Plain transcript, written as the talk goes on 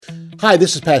Hi,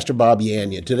 this is Pastor Bob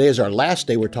Yanyan. Today is our last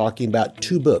day. We're talking about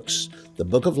two books, the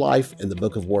Book of Life and the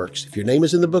Book of Works. If your name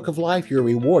is in the Book of Life, you're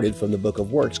rewarded from the Book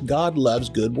of Works. God loves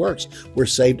good works. We're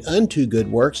saved unto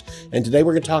good works. And today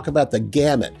we're going to talk about the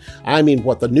gamut. I mean,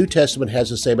 what the New Testament has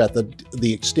to say about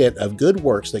the extent of good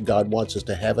works that God wants us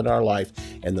to have in our life.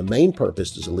 And the main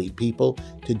purpose is to lead people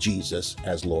to Jesus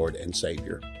as Lord and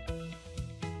Savior.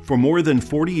 For more than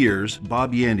 40 years,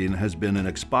 Bob Yandian has been an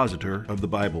expositor of the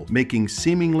Bible, making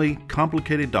seemingly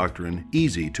complicated doctrine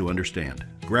easy to understand.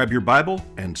 Grab your Bible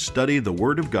and study the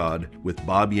Word of God with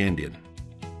Bob Yandian.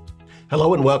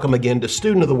 Hello and welcome again to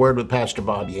Student of the Word with Pastor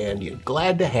Bob Yandian.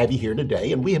 Glad to have you here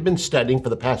today, and we have been studying for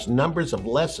the past numbers of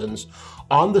lessons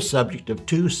on the subject of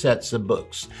two sets of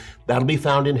books. That'll be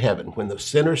found in heaven. When the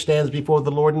sinner stands before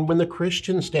the Lord and when the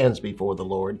Christian stands before the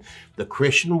Lord, the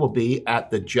Christian will be at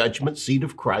the judgment seat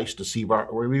of Christ to see our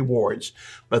rewards,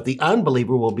 but the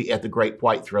unbeliever will be at the great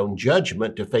white throne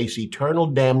judgment to face eternal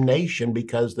damnation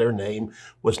because their name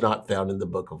was not found in the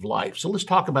book of life. So let's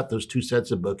talk about those two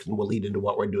sets of books, and we'll lead into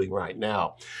what we're doing right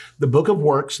now. The book of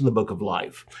works and the book of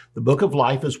life. The book of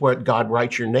life is what God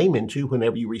writes your name into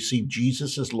whenever you receive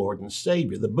Jesus as Lord and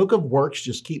Savior. The book of works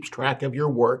just keeps track of your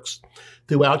works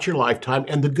throughout your lifetime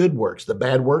and the good works. The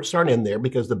bad works aren't in there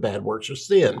because the bad works are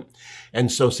sin.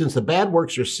 And so since the bad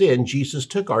works are sin, Jesus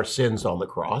took our sins on the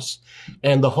cross,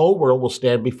 and the whole world will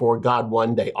stand before God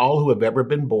one day. All who have ever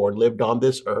been born, lived on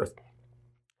this earth,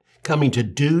 coming to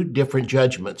do different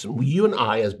judgments. And you and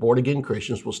I, as born-again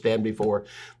Christians, will stand before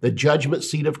the judgment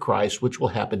seat of Christ, which will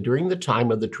happen during the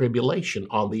time of the tribulation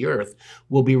on the earth,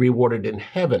 will be rewarded in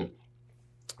heaven.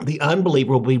 The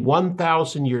unbeliever will be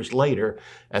 1,000 years later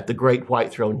at the great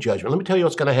white throne judgment. Let me tell you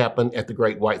what's going to happen at the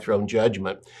great white throne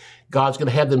judgment. God's going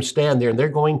to have them stand there, and they're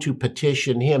going to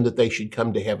petition him that they should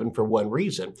come to heaven for one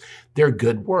reason. They're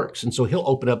good works. And so he'll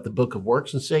open up the book of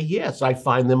works and say, yes, I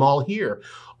find them all here.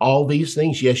 All these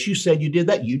things, yes, you said you did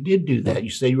that. You did do that. You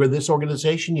say you were this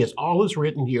organization. Yes, all is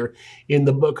written here in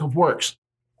the book of works.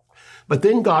 But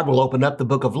then God will open up the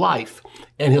book of life,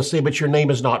 and he'll say, but your name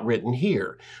is not written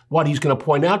here. What he's going to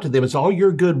point out to them is all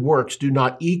your good works do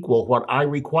not equal what I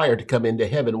require to come into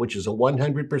heaven, which is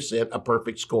 100% a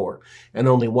perfect score. And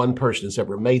only one person has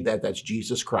ever made that. That's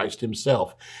Jesus Christ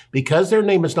himself. Because their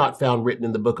name is not found written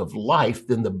in the book of life,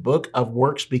 then the book of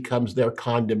works becomes their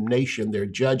condemnation, their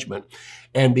judgment.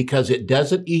 And because it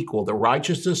doesn't equal the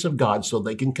righteousness of God so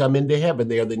they can come into heaven,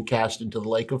 they are then cast into the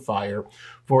lake of fire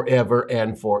forever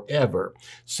and forever.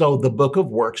 So the book of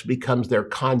works becomes their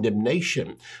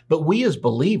condemnation. But we as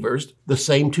believers, the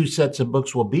same two sets of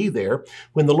books will be there.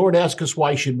 When the Lord asks us,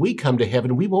 why should we come to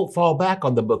heaven? We won't fall back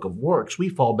on the book of works. We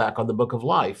fall back on the book of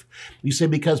life. You say,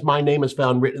 because my name is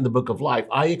found written in the book of life,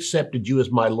 I accepted you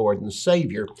as my Lord and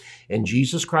Savior, and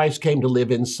Jesus Christ came to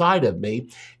live inside of me.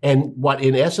 And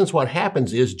in essence, what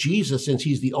happens is Jesus, since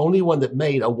he's the only one that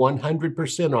made a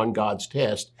 100% on God's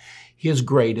test, his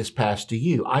grade is passed to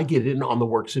you. I get it on the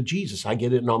works of Jesus. I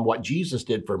get it on what Jesus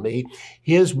did for me.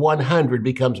 His 100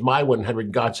 becomes my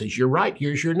 100. God says, you're right.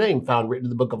 Here's your name found written in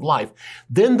the book of life.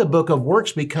 Then the book of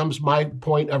works becomes my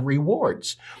point of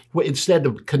rewards. Instead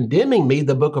of condemning me,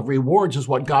 the book of rewards is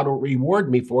what God will reward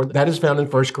me for. That is found in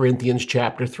 1 Corinthians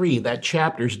chapter 3. That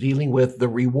chapter is dealing with the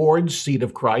rewards seat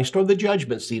of Christ, or the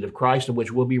judgment seat of Christ, in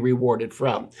which we'll be rewarded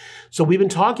from. So we've been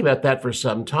talking about that for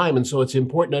some time, and so it's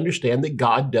important to understand that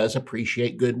God does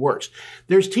appreciate good works.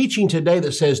 There's teaching today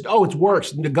that says, oh, it's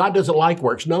works. God doesn't like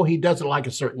works. No, he doesn't like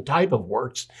a certain type of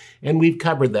works, and we've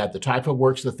covered that. The type of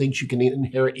works, the things you can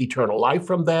inherit eternal life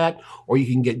from that, or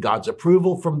you can get God's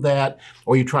approval from that,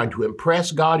 or you're trying to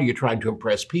impress God, or you're trying to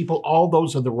impress people. All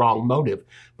those are the wrong motive.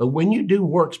 But when you do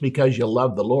works because you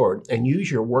love the Lord and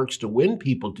use your works to win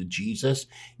people to Jesus,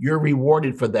 you're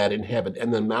rewarded for that in heaven.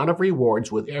 And the amount of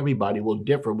rewards with everybody will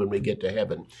differ when we get to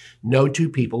heaven. No two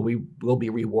people will be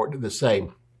rewarded the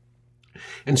same.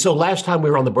 And so last time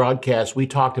we were on the broadcast, we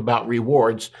talked about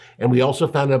rewards, and we also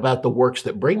found out about the works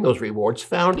that bring those rewards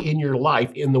found in your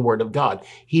life in the Word of God.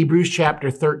 Hebrews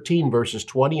chapter 13, verses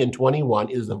 20 and 21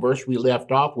 is the verse we left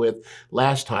off with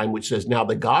last time, which says, now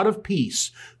the God of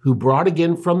peace, who brought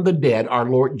again from the dead our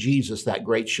Lord Jesus, that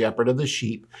great shepherd of the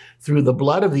sheep, through the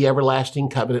blood of the everlasting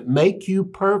covenant, make you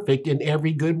perfect in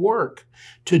every good work,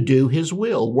 to do his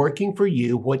will, working for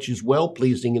you, which is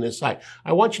well-pleasing in his sight.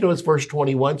 I want you to know, as verse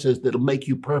 21 says, that it'll make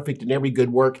you perfect in every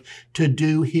good work to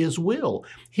do his will.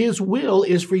 His will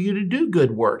is for you to do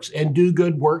good works, and do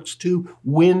good works to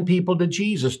win people to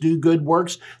Jesus. Do good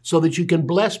works so that you can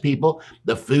bless people.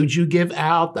 The food you give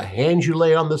out, the hands you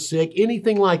lay on the sick,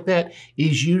 anything like that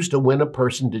is used to win a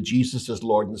person to Jesus as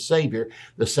Lord and Savior,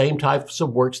 the same types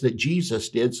of works that Jesus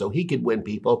did so he could win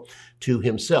people to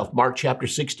himself. Mark chapter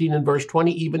 16 and verse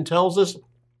 20 even tells us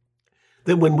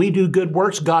that when we do good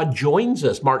works, God joins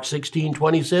us. Mark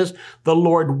 16:20 says, the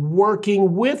Lord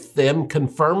working with them,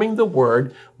 confirming the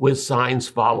word with signs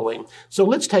following. So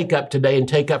let's take up today and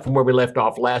take up from where we left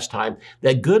off last time,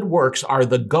 that good works are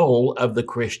the goal of the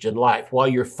Christian life. While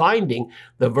you're finding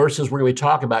the verses where we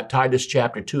talk about Titus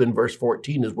chapter 2 and verse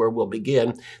 14 is where we'll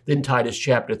begin, then Titus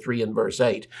chapter 3 and verse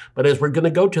 8. But as we're going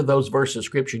to go to those verses of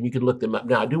Scripture, and you can look them up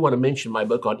now, I do want to mention my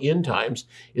book on end times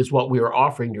is what we are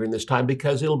offering during this time,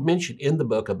 because it'll mention in the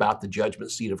book about the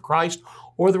judgment seat of Christ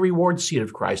or the reward seat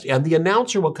of Christ. And the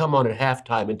announcer will come on at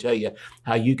halftime and tell you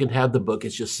how you can have the book.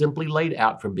 It's just simply laid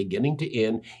out from beginning to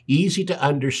end, easy to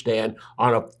understand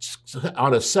on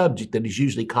a subject that is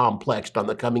usually complex on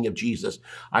the coming of Jesus.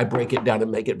 I break it down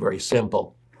and make it very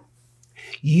simple.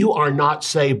 You are not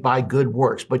saved by good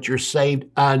works, but you're saved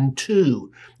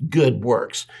unto good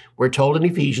works. We're told in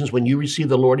Ephesians, when you receive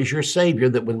the Lord as your Savior,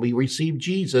 that when we receive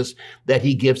Jesus, that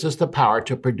he gives us the power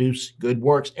to produce good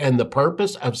works. And the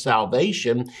purpose of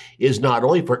salvation is not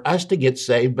only for us to get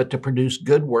saved, but to produce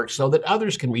good works so that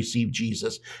others can receive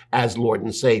Jesus as Lord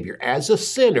and Savior. As a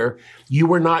sinner, you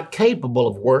were not capable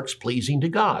of works pleasing to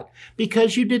God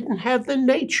because you didn't have the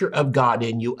nature of God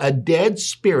in you. A dead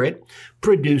spirit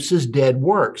produces dead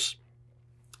works.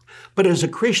 But as a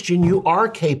Christian, you are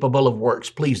capable of works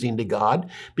pleasing to God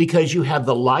because you have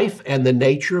the life and the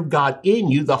nature of God in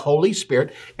you, the Holy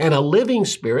Spirit, and a living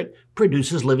spirit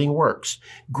produces living works.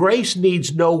 Grace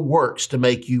needs no works to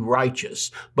make you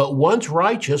righteous, but once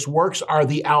righteous, works are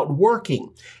the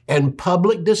outworking and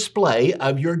public display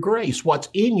of your grace. What's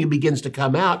in you begins to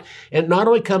come out, and it not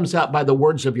only comes out by the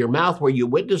words of your mouth where you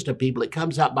witness to people, it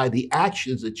comes out by the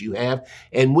actions that you have,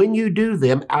 and when you do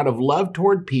them out of love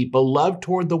toward people, love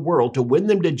toward the world, to win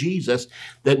them to Jesus,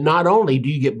 that not only do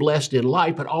you get blessed in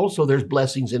life, but also there's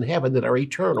blessings in heaven that are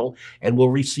eternal and will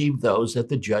receive those at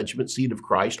the judgment seat of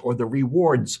Christ or the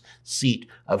rewards seat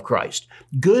of Christ.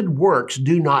 Good works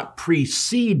do not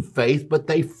precede faith, but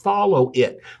they follow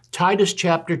it. Titus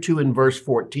chapter 2 and verse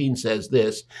 14 says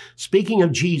this, speaking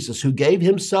of Jesus who gave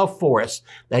himself for us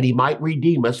that he might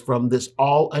redeem us from this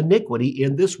all iniquity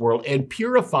in this world and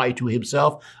purify to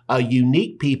himself a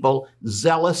unique people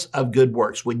zealous of good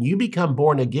works. When you become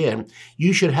born again,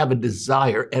 you should have a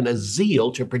desire and a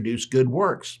zeal to produce good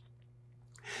works.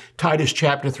 Titus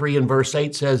chapter 3 and verse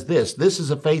 8 says this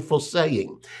is a faithful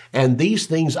saying, and these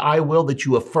things I will that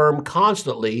you affirm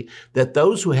constantly, that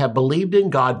those who have believed in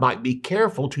God might be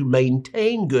careful to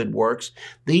maintain good works.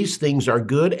 These things are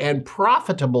good and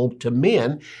profitable to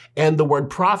men, and the word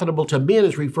profitable to men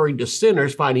is referring to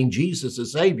sinners finding Jesus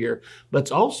as Savior, but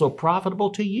it's also profitable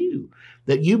to you.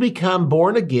 That you become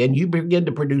born again, you begin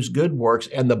to produce good works,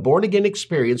 and the born again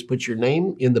experience puts your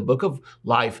name in the book of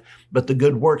life, but the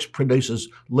good works produces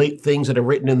things that are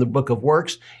written in the book of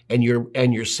works, and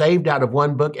you're saved out of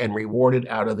one book and rewarded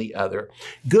out of the other.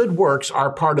 Good works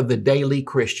are part of the daily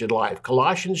Christian life.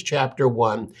 Colossians chapter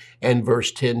 1 and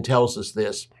verse 10 tells us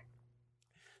this.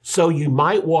 So you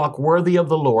might walk worthy of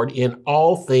the Lord in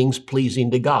all things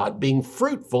pleasing to God, being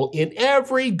fruitful in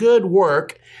every good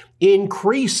work,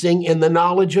 increasing in the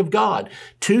knowledge of God.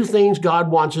 Two things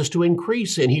God wants us to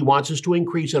increase in. He wants us to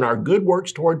increase in our good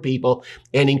works toward people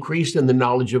and increase in the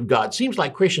knowledge of God. Seems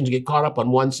like Christians get caught up on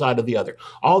one side or the other.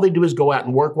 All they do is go out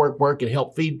and work and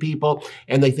help feed people,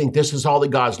 and they think this is all that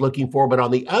God's looking for. But on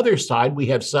the other side, we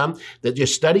have some that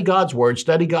just study God's word,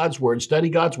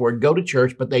 go to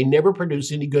church, but they never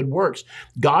produce any good works.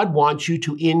 God wants you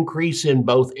to increase in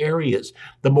both areas.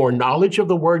 The more knowledge of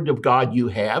the word of God you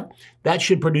have, that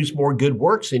should produce more good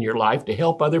works in your life to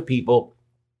help other people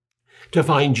to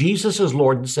find Jesus as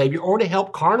Lord and Savior, or to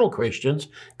help carnal Christians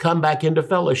come back into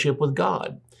fellowship with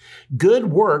God.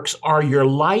 Good works are your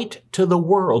light to the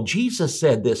world. Jesus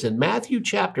said this in Matthew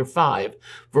chapter 5,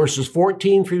 verses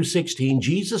 14 through 16.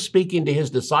 Jesus, speaking to his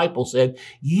disciples, said,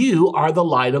 you are the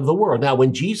light of the world. Now,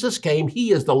 when Jesus came,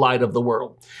 he is the light of the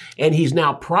world. And he's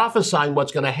now prophesying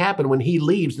what's going to happen when he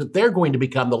leaves, that they're going to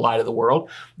become the light of the world.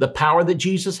 The power that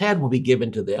Jesus had will be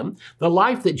given to them. The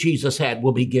life that Jesus had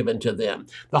will be given to them.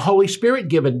 The Holy Spirit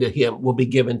given to him will be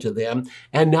given to them.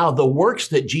 And now the works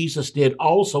that Jesus did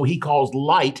also, he calls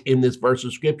light in this verse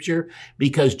of scripture,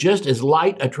 because just as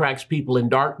light attracts people in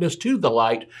darkness to the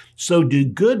light, so do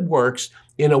good works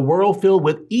in a world filled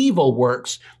with evil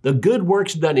works. The good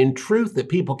works done in truth that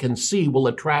people can see will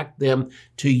attract them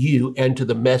to you and to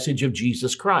the message of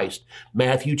Jesus Christ.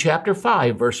 Matthew chapter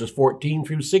 5, verses 14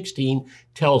 through 16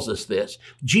 tells us this.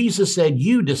 Jesus said,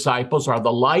 you disciples are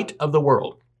the light of the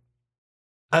world.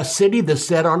 A city that's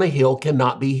set on a hill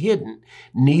cannot be hidden.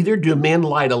 Neither do men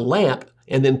light a lamp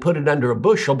and then put it under a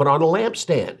bushel, but on a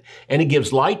lampstand, and it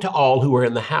gives light to all who are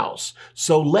in the house.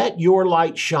 So let your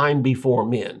light shine before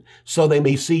men, so they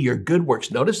may see your good works.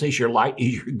 Notice this, your light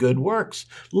is your good works.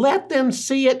 Let them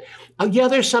see it.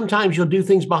 There's sometimes you'll do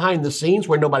things behind the scenes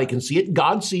where nobody can see it.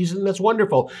 God sees it, and that's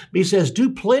wonderful. But he says, do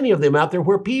plenty of them out there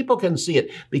where people can see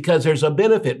it, because there's a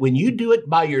benefit. When you do it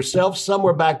by yourself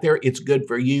somewhere back there, it's good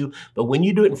for you. But when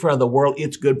you do it in front of the world,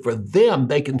 it's good for them.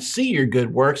 They can see your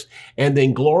good works and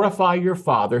then glorify your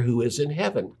Father who is in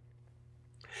heaven.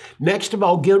 Next of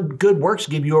all, good works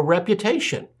give you a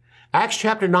reputation. Acts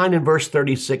chapter 9 and verse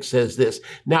 36 says this,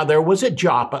 Now there was at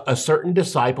Joppa a certain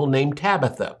disciple named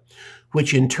Tabitha,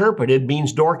 which interpreted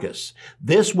means Dorcas.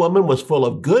 This woman was full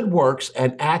of good works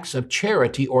and acts of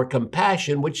charity or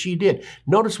compassion, which she did.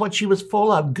 Notice what she was full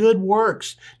of, good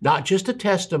works, not just a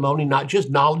testimony, not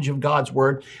just knowledge of God's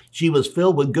word. She was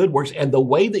filled with good works. And the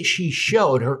way that she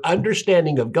showed her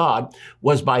understanding of God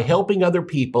was by helping other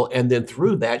people. And then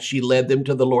through that, she led them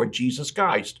to the Lord Jesus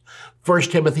Christ. 1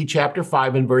 Timothy chapter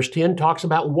 5 and verse 10 talks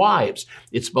about wives.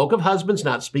 It spoke of husbands,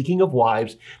 not speaking of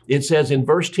wives. It says in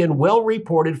verse 10, well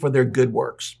reported for their good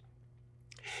works.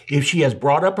 If she has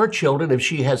brought up her children, if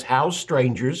she has housed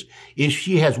strangers, if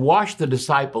she has washed the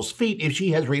disciples' feet, if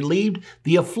she has relieved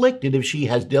the afflicted, if she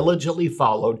has diligently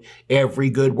followed every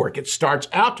good work. It starts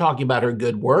out talking about her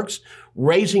good works,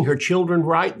 raising her children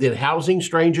right, then housing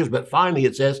strangers, but finally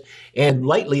it says, and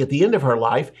lately at the end of her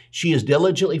life, she has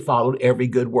diligently followed every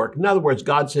good work. In other words,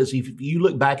 God says, if you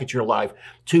look back at your life,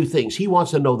 two things. He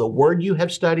wants to know the word you have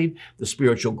studied, the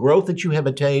spiritual growth that you have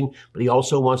attained, but he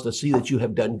also wants to see that you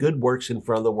have done good works in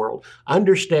front of the world.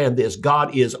 Understand this,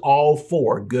 God is all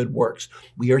for good works.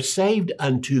 We are saved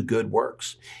unto good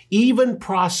works, even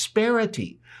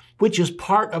prosperity, which is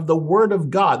part of the Word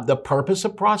of God. The purpose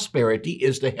of prosperity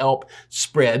is to help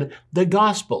spread the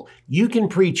gospel. You can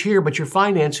preach here, but your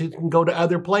finances can go to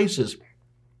other places.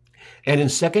 And in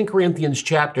 2 Corinthians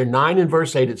chapter 9 and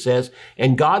verse 8, it says,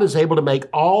 and God is able to make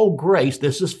all grace,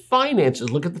 this is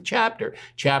finances. Look at the chapter.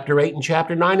 Chapter 8 and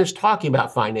chapter 9 is talking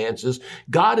about finances.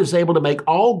 God is able to make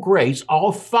all grace,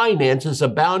 all finances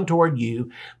abound toward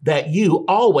you, that you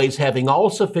always having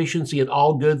all sufficiency in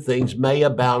all good things may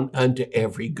abound unto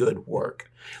every good work.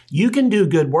 You can do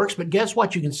good works, but guess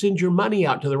what? You can send your money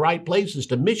out to the right places,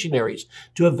 to missionaries,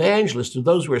 to evangelists, to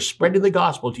those who are spreading the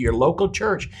gospel, to your local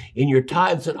church, in your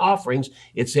tithes and offerings.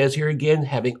 It says here again,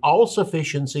 having all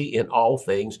sufficiency in all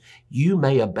things, you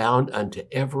may abound unto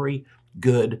every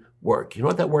good work. You know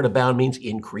what that word abound means?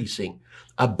 Increasing.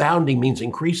 Abounding means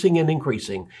increasing and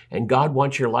increasing. And God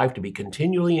wants your life to be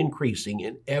continually increasing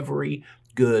in every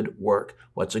good work.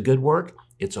 What's a good work?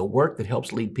 It's a work that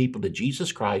helps lead people to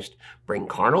Jesus Christ, bring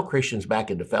carnal Christians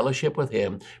back into fellowship with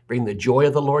him, bring the joy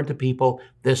of the Lord to people.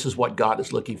 This is what God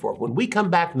is looking for. When we come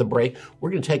back from the break,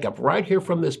 we're going to take up right here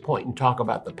from this point and talk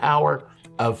about the power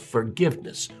of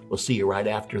forgiveness. We'll see you right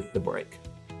after the break.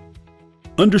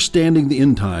 Understanding the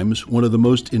end times, one of the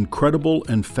most incredible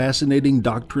and fascinating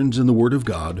doctrines in the Word of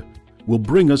God, will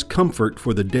bring us comfort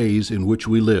for the days in which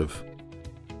we live.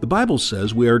 The Bible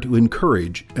says we are to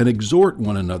encourage and exhort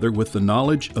one another with the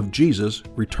knowledge of Jesus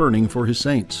returning for his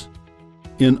saints.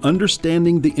 In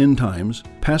Understanding the End Times,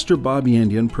 Pastor Bob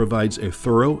Yandian provides a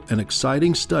thorough and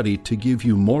exciting study to give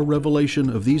you more revelation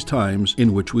of these times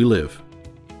in which we live.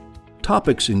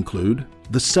 Topics include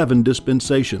the 7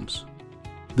 dispensations,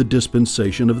 the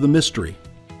dispensation of the mystery,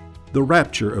 the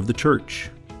rapture of the church,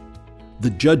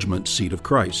 the judgment seat of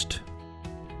Christ,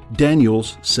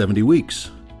 Daniel's 70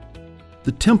 weeks,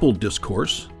 the temple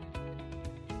discourse,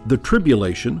 the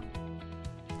tribulation,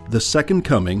 the second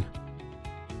coming,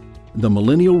 the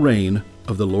millennial reign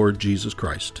of the Lord Jesus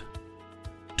Christ.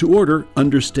 To order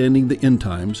Understanding the End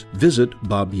Times, visit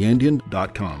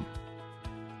bobyandian.com.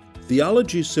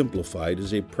 Theology Simplified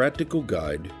is a practical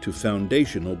guide to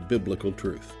foundational biblical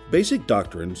truth. Basic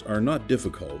doctrines are not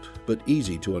difficult, but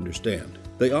easy to understand.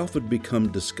 They often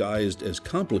become disguised as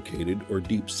complicated or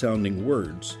deep-sounding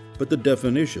words, but the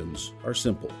definitions are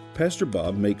simple. Pastor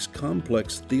Bob makes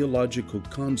complex theological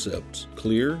concepts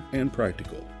clear and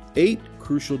practical. 8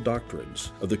 crucial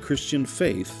doctrines of the Christian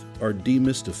faith are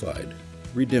demystified: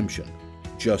 redemption,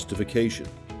 justification,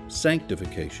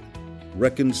 sanctification,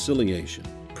 reconciliation,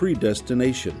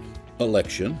 predestination,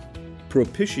 election,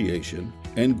 propitiation,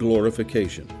 and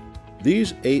glorification.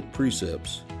 These 8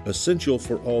 precepts, essential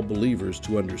for all believers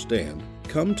to understand,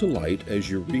 come to light as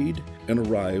you read and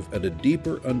arrive at a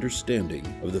deeper understanding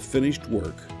of the finished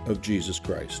work of Jesus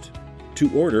Christ. To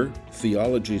order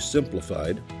Theology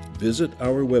Simplified, visit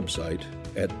our website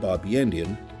at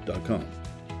bobyandian.com.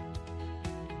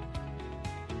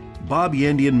 Bob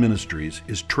Yandian Ministries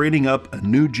is training up a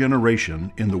new generation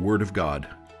in the Word of God.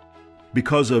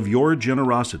 Because of your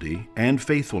generosity and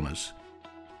faithfulness,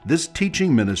 this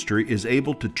teaching ministry is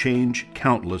able to change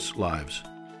countless lives.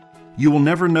 You will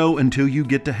never know until you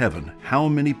get to heaven how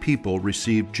many people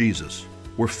received Jesus,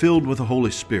 were filled with the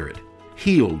Holy Spirit,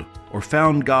 healed, or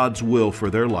found God's will for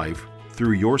their life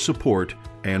through your support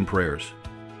and prayers.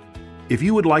 If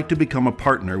you would like to become a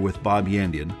partner with Bob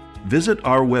Yandian, visit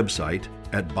our website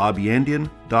at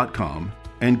bobyandian.com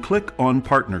and click on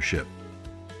Partnership.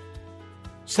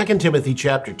 2 Timothy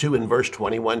chapter 2 and verse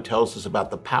 21 tells us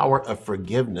about the power of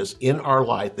forgiveness in our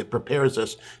life that prepares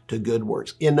us to good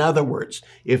works. In other words,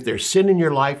 if there's sin in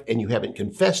your life and you haven't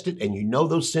confessed it and you know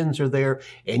those sins are there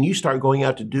and you start going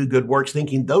out to do good works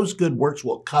thinking those good works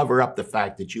will cover up the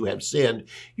fact that you have sinned,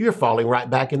 you're falling right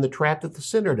back in the trap that the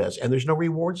sinner does, and there's no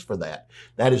rewards for that.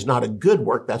 That is not a good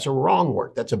work. That's a wrong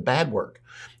work. That's a bad work.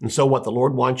 And so what the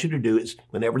Lord wants you to do is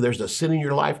whenever there's a sin in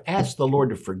your life, ask the Lord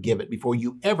to forgive it before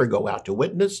you ever go out to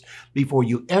witness, before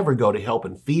you ever go to help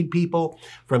and feed people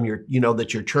from your,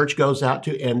 that your church goes out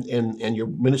to and you're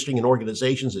ministering in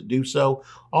organizations that do so.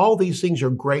 All these things are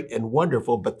great and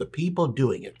wonderful, but the people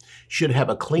doing it should have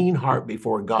a clean heart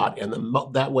before God. And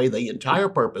that way, the entire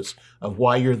purpose of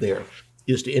why you're there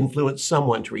is to influence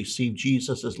someone to receive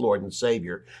Jesus as Lord and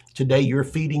Savior. Today, you're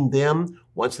feeding them.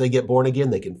 Once they get born again,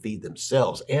 they can feed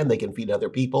themselves and they can feed other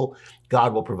people.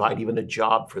 God will provide even a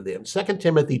job for them. 2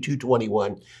 Timothy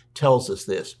 2:21 tells us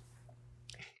this.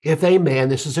 If a man,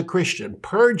 this is a Christian,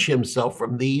 purge himself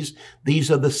from these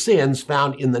are the sins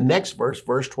found in the next verse,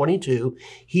 verse 22,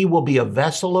 he will be a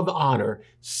vessel of honor,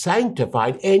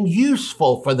 sanctified and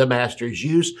useful for the master's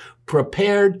use,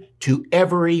 prepared to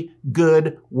every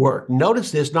good work. Notice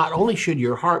this, not only should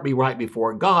your heart be right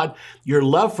before God, your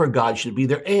love for God should be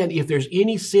there. And if there's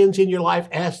any sins in your life,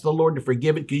 ask the Lord to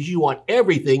forgive it because you want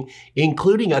everything,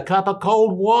 including a cup of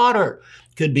cold water,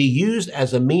 could be used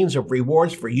as a means of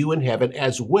rewards for you in heaven,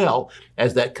 as well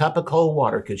as that cup of cold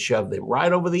water could shove them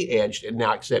right over the edge and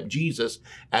now accept Jesus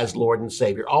as Lord and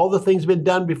Savior. All the things been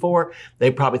done before,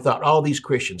 they probably thought, oh, these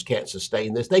Christians can't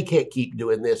sustain this. They can't keep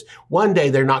doing this. One day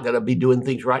they're not going to be doing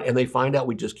things right. And they find out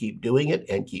we just keep doing it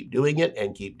and keep doing it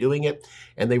and keep doing it.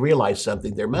 And they realize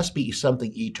something. There must be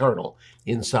something eternal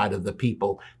inside of the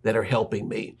people that are helping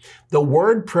me. The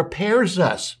Word prepares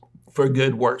us for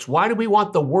good works. Why do we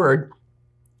want the Word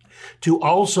to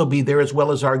also be there as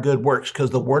well as our good works? Because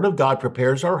the Word of God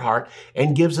prepares our heart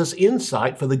and gives us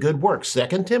insight for the good works.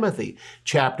 2 Timothy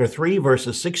chapter 3,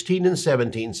 verses 16 and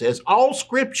 17 says, all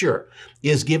Scripture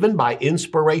is given by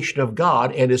inspiration of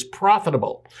God and is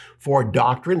profitable for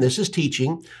doctrine, this is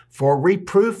teaching, for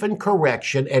reproof and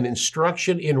correction and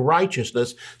instruction in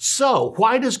righteousness. So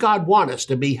why does God want us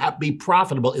to be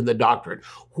profitable in the doctrine?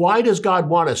 Why does God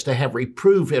want us to have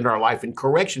reproof in our life and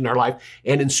correction in our life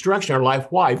and instruction in our life?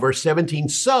 Why? Verse 17,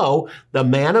 so the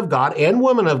man of God and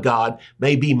woman of God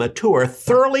may be mature,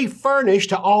 thoroughly furnished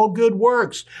to all good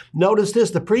works. Notice this,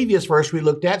 the previous verse we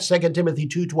looked at, 2 Timothy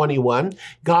 2:21,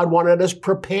 God wanted us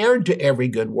prepared to every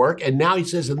good work. And now he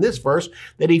says in this verse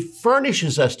that he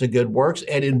furnishes us to good works.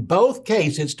 And in both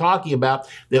cases, it's talking about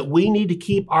that we need to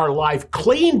keep our life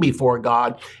clean before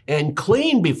God and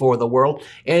clean before the world.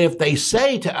 And if they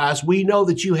say to us, we know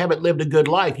that you haven't lived a good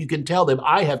life, you can tell them,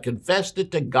 I have confessed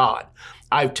it to God.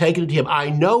 I've taken it to him. I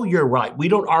know you're right. We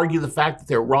don't argue the fact that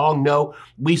they're wrong. No,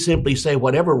 we simply say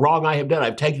whatever wrong I have done,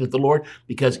 I've taken it to the Lord,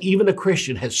 because even a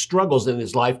Christian has struggles in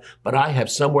his life, but I have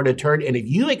somewhere to turn. And if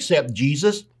you accept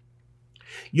Jesus,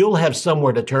 you'll have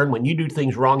somewhere to turn when you do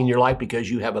things wrong in your life,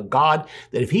 because you have a God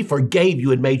that if he forgave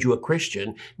you and made you a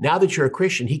Christian, now that you're a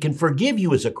Christian, he can forgive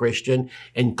you as a Christian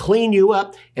and clean you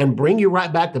up and bring you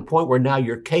right back to the point where now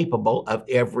you're capable of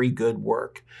every good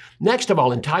work. Next of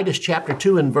all, in Titus chapter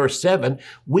 2 and verse 7,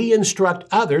 we instruct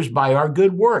others by our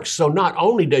good works. So not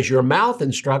only does your mouth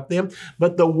instruct them,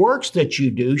 but the works that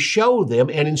you do show them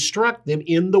and instruct them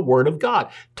in the Word of God.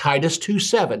 Titus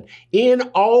 2:7, in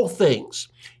all things,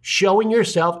 showing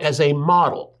yourself as a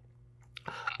model,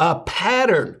 a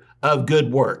pattern of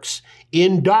good works,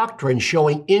 in doctrine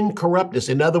showing incorruptness.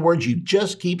 In other words, you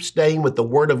just keep staying with the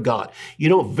Word of God. You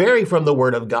don't vary from the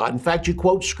Word of God. In fact, you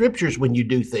quote scriptures when you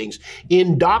do things.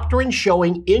 In doctrine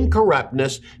showing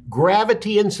incorruptness,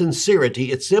 gravity and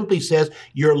sincerity, it simply says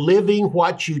you're living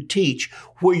what you teach,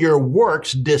 where your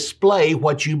works display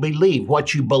what you believe.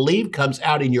 What you believe comes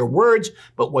out in your words,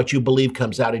 but what you believe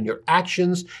comes out in your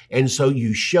actions. And so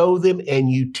you show them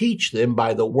and you teach them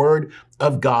by the Word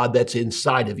of God that's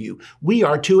inside of you. We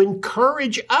are to encourage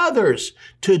encourage others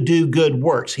to do good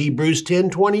works. Hebrews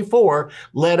 10:24,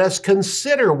 let us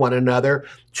consider one another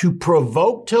to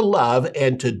provoke to love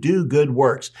and to do good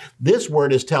works. This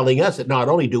word is telling us that not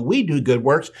only do we do good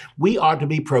works, we ought to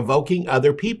be provoking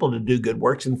other people to do good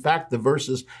works. In fact, the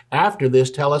verses after this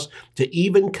tell us to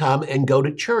even come and go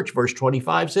to church. Verse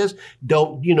 25 says,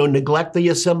 don't, neglect the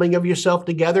assembling of yourself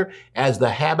together as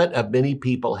the habit of many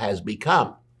people has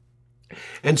become.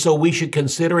 And so we should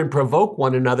consider and provoke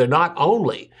one another not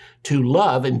only to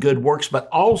love and good works, but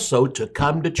also to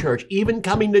come to church. Even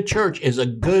coming to church is a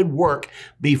good work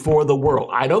before the world.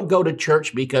 I don't go to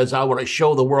church because I want to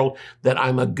show the world that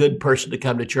I'm a good person to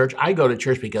come to church. I go to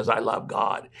church because I love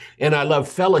God and I love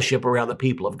fellowship around the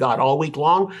people of God all week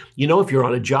long. If you're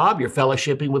on a job, you're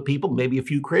fellowshipping with people, maybe a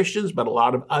few Christians, but a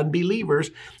lot of unbelievers.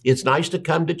 It's nice to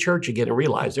come to church again and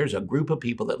realize there's a group of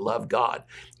people that love God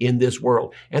in this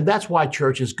world. And that's why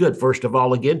church is good. First of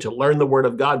all, again, to learn the word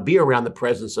of God, be around the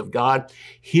presence of God,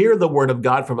 hear the word of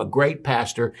God from a great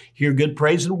pastor, hear good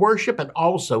praise and worship, and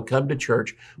also come to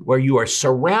church where you are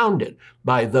surrounded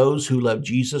by those who love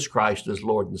Jesus Christ as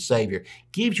Lord and Savior.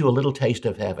 Gives you a little taste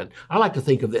of heaven. I like to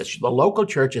think of this. The local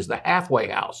church is the halfway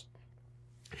house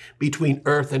between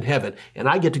earth and heaven. And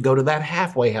I get to go to that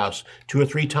halfway house 2 or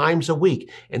 3 times a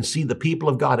week and see the people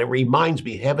of God. It reminds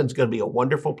me heaven's going to be a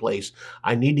wonderful place.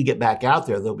 I need to get back out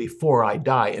there, though, before I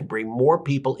die and bring more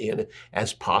people in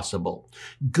as possible.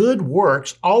 Good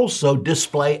works also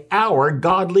display our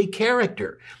godly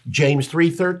character. James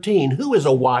 3:13, who is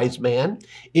a wise man,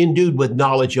 endued with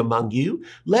knowledge among you?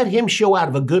 Let him show out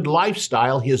of a good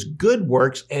lifestyle his good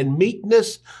works and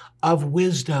meekness of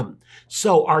wisdom.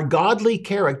 So our godly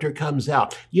character comes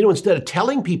out. Instead of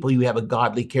telling people you have a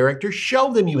godly character,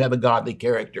 show them you have a godly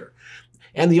character.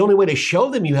 And the only way to show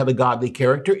them you have a godly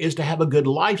character is to have a good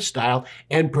lifestyle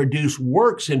and produce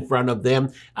works in front of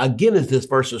them. Again, as this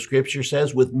verse of scripture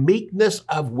says, with meekness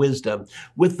of wisdom,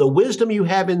 with the wisdom you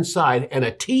have inside and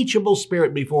a teachable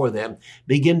spirit before them,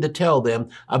 begin to tell them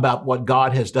about what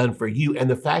God has done for you and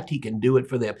the fact he can do it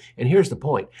for them. And here's the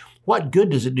point. What good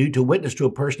does it do to witness to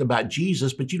a person about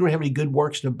Jesus, but you don't have any good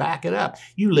works to back it up?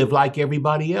 You live like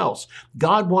everybody else.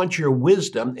 God wants your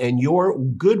wisdom and your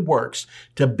good works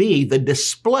to be the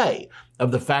display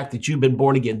of the fact that you've been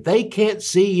born again. They can't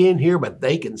see in here, but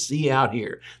they can see out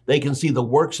here. They can see the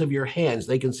works of your hands.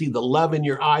 They can see the love in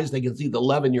your eyes. They can see the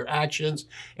love in your actions.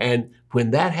 And when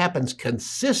that happens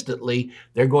consistently,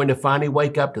 they're going to finally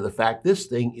wake up to the fact this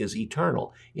thing is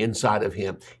eternal inside of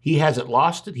him. He hasn't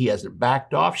lost it. He hasn't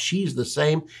backed off. She's the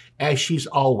same as she's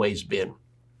always been.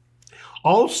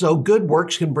 Also, good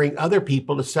works can bring other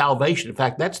people to salvation. In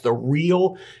fact, that's the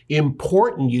real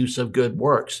important use of good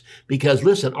works. Because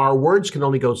listen, our words can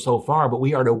only go so far, but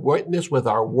we are to witness with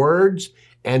our words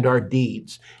and our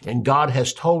deeds. And God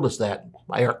has told us that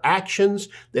by our actions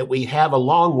that we have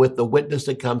along with the witness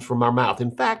that comes from our mouth.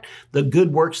 In fact, the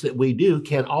good works that we do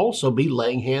can also be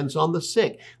laying hands on the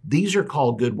sick. These are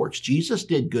called good works. Jesus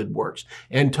did good works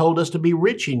and told us to be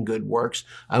rich in good works,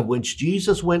 of which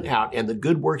Jesus went out, and the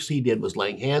good works he did was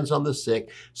laying hands on the sick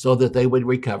so that they would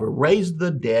recover, raise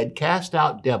the dead, cast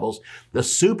out devils. The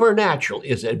supernatural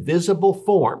is a visible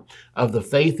form of the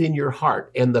faith in your heart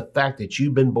and the fact that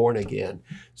you've been born again.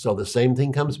 So the same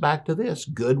thing comes back to this.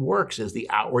 Good works is the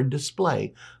outward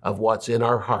display of what's in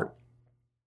our heart.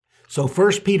 So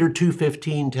 1 Peter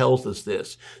 2:15 tells us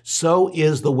this. So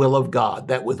is the will of God,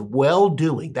 that with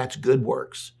well-doing, that's good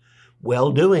works.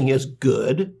 Well-doing is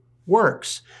good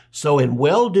works. So in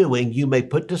well-doing, you may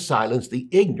put to silence the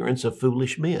ignorance of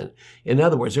foolish men. In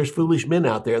other words, there's foolish men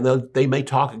out there, and they may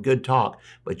talk a good talk,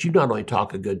 but you not only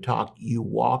talk a good talk, you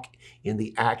walk in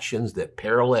the actions that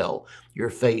parallel your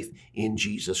faith in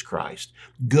Jesus Christ.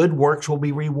 Good works will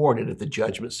be rewarded at the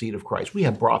judgment seat of Christ. We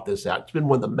have brought this out. It's been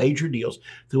one of the major deals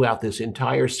throughout this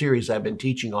entire series I've been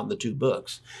teaching on the 2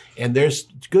 books. And there's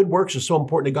good works are so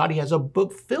important to God, he has a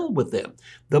book filled with them,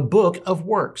 the book of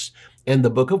works. And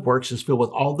the book of works is filled with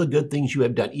all the good things you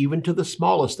have done, even to the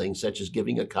smallest things, such as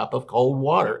giving a cup of cold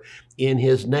water in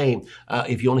his name.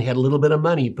 If you only had a little bit of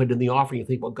money, you put it in the offering, you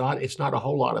think, well, God, it's not a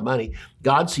whole lot of money.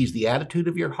 God sees the attitude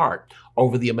of your heart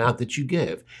over the amount that you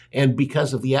give. And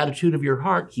because of the attitude of your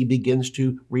heart, he begins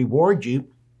to reward you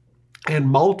and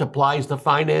multiplies the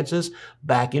finances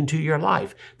back into your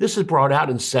life. This is brought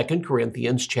out in 2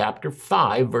 Corinthians chapter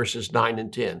 5, verses 9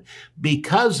 and 10.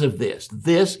 Because of this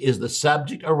is the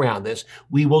subject around this,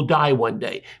 we will die one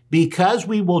day. Because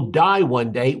we will die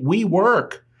one day, we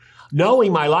work.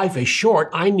 Knowing my life is short,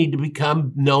 I need to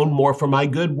become known more for my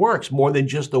good works, more than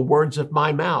just the words of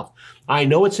my mouth. I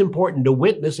know it's important to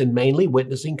witness, and mainly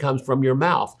witnessing comes from your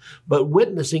mouth. But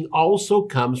witnessing also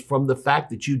comes from the fact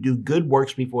that you do good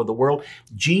works before the world.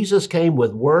 Jesus came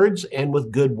with words and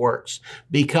with good works.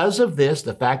 Because of this,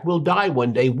 the fact we'll die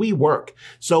one day, we work.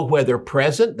 So whether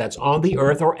present, that's on the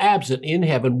earth, or absent in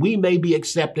heaven, we may be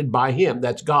accepted by him,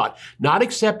 that's God. Not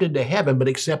accepted to heaven, but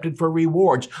accepted for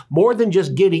rewards. More than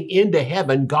just getting into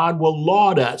heaven, God will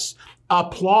laud us,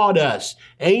 applaud us.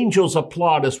 Angels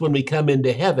applaud us when we come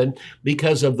into heaven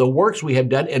because of the works we have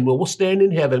done, and we will stand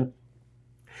in heaven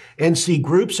and see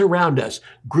groups around us,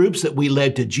 groups that we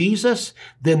led to Jesus,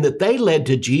 then that they led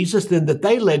to Jesus, then that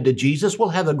they led to Jesus. We'll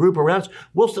have a group around us.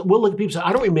 We'll look at people and say,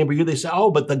 I don't remember you. They say,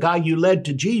 oh, but the guy you led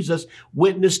to Jesus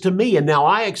witnessed to me, and now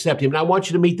I accept him. And I want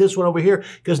you to meet this one over here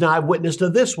because now I've witnessed to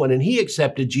this one, and he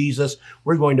accepted Jesus.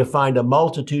 We're going to find a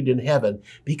multitude in heaven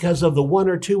because of the one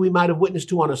or two we might have witnessed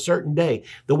to on a certain day,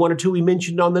 the one or two we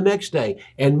mentioned on the next day,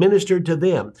 and ministered to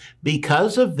them.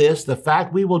 Because of this, the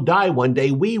fact we will die one day,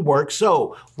 we work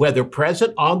so, whether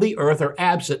present on the earth or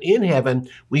absent in heaven,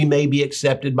 we may be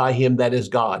accepted by him that is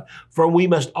God. For we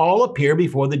must all appear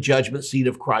before the judgment seat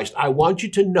of Christ. I want you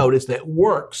to notice that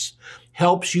works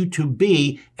helps you to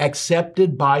be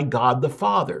accepted by God the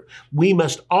Father. We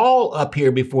must all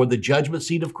appear before the judgment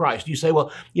seat of Christ. You say,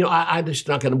 well, I'm just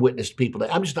not going to witness to people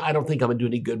today. I don't think I'm going to do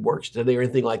any good works today or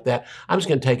anything like that. I'm just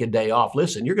going to take a day off.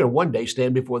 Listen, you're going to one day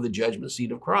stand before the judgment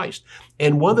seat of Christ.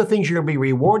 And one of the things you're going to be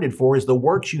rewarded for is the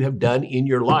works you have done in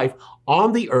your life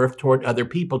on the earth toward other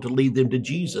people to lead them to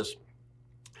Jesus.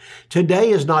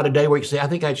 Today is not a day where you say, I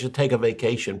think I should take a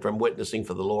vacation from witnessing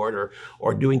for the Lord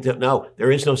or doing that. No,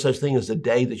 there is no such thing as a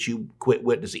day that you quit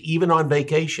witnessing. Even on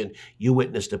vacation, you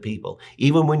witness to people.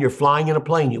 Even when you're flying in a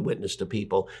plane, you witness to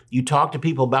people. You talk to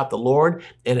people about the Lord,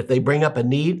 and if they bring up a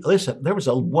need, listen, there was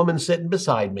a woman sitting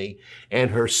beside me,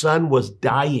 and her son was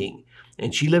dying.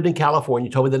 And she lived in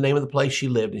California, told me the name of the place she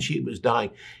lived, and she was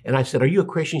dying. And I said, are you a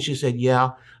Christian? She said,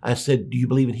 yeah. I said, do you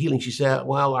believe in healing? She said,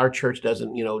 well, our church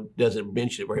doesn't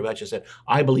mention it very much. I said,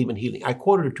 I believe in healing. I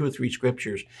quoted her 2 or 3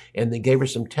 scriptures and then gave her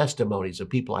some testimonies of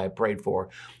people I had prayed for.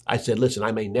 I said, listen,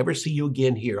 I may never see you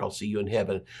again here. I'll see you in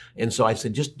heaven. And so I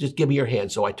said, just give me your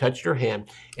hand. So I touched her hand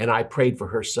and I prayed for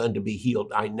her son to be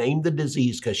healed. I named the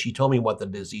disease because she told me what the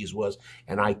disease was,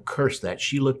 and I cursed that.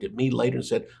 She looked at me later and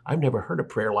said, I've never heard a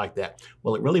prayer like that.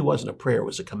 Well, it really wasn't a prayer. It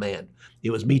was a command.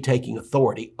 It was me taking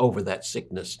authority over that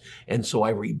sickness. And so I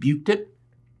rebuked it,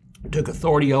 took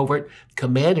authority over it,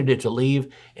 commanded it to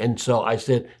leave. And so I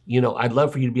said, I'd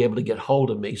love for you to be able to get hold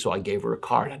of me. So I gave her a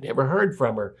card. I never heard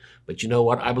from her. But you know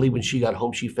what? I believe when she got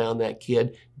home, she found that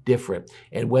kid different.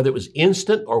 And whether it was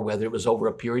instant or whether it was over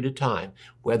a period of time,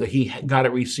 whether he got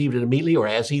it, received it immediately or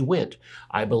as he went,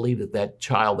 I believe that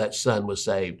child, that son was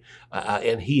saved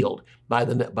and healed by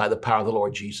the power of the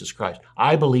Lord Jesus Christ.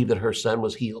 I believe that her son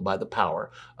was healed by the power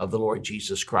of the Lord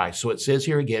Jesus Christ. So it says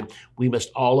here again, we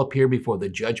must all appear before the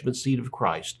judgment seat of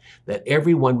Christ, that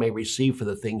everyone may receive for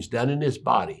the things done in his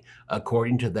body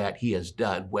according to that he has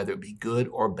done, whether it be good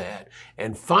or bad.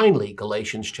 And finally,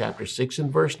 Galatians chapter 6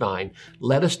 and verse 9,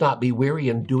 let us not be weary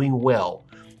in doing well,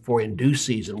 for in due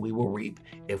season we will reap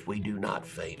if we do not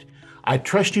faint. I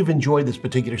trust you've enjoyed this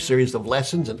particular series of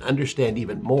lessons and understand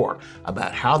even more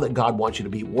about how that God wants you to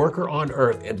be a worker on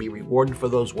earth and be rewarded for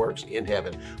those works in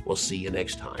heaven. We'll see you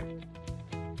next time.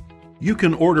 You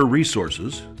can order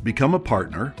resources, become a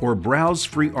partner, or browse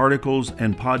free articles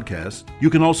and podcasts.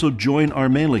 You can also join our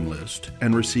mailing list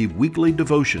and receive weekly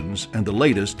devotions and the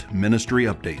latest ministry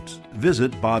updates.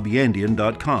 Visit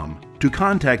bobyandian.com. To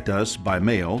contact us by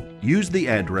mail, use the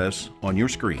address on your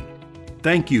screen.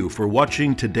 Thank you for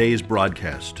watching today's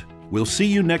broadcast. We'll see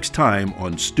you next time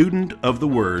on Student of the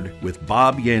Word with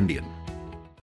Bob Yandian.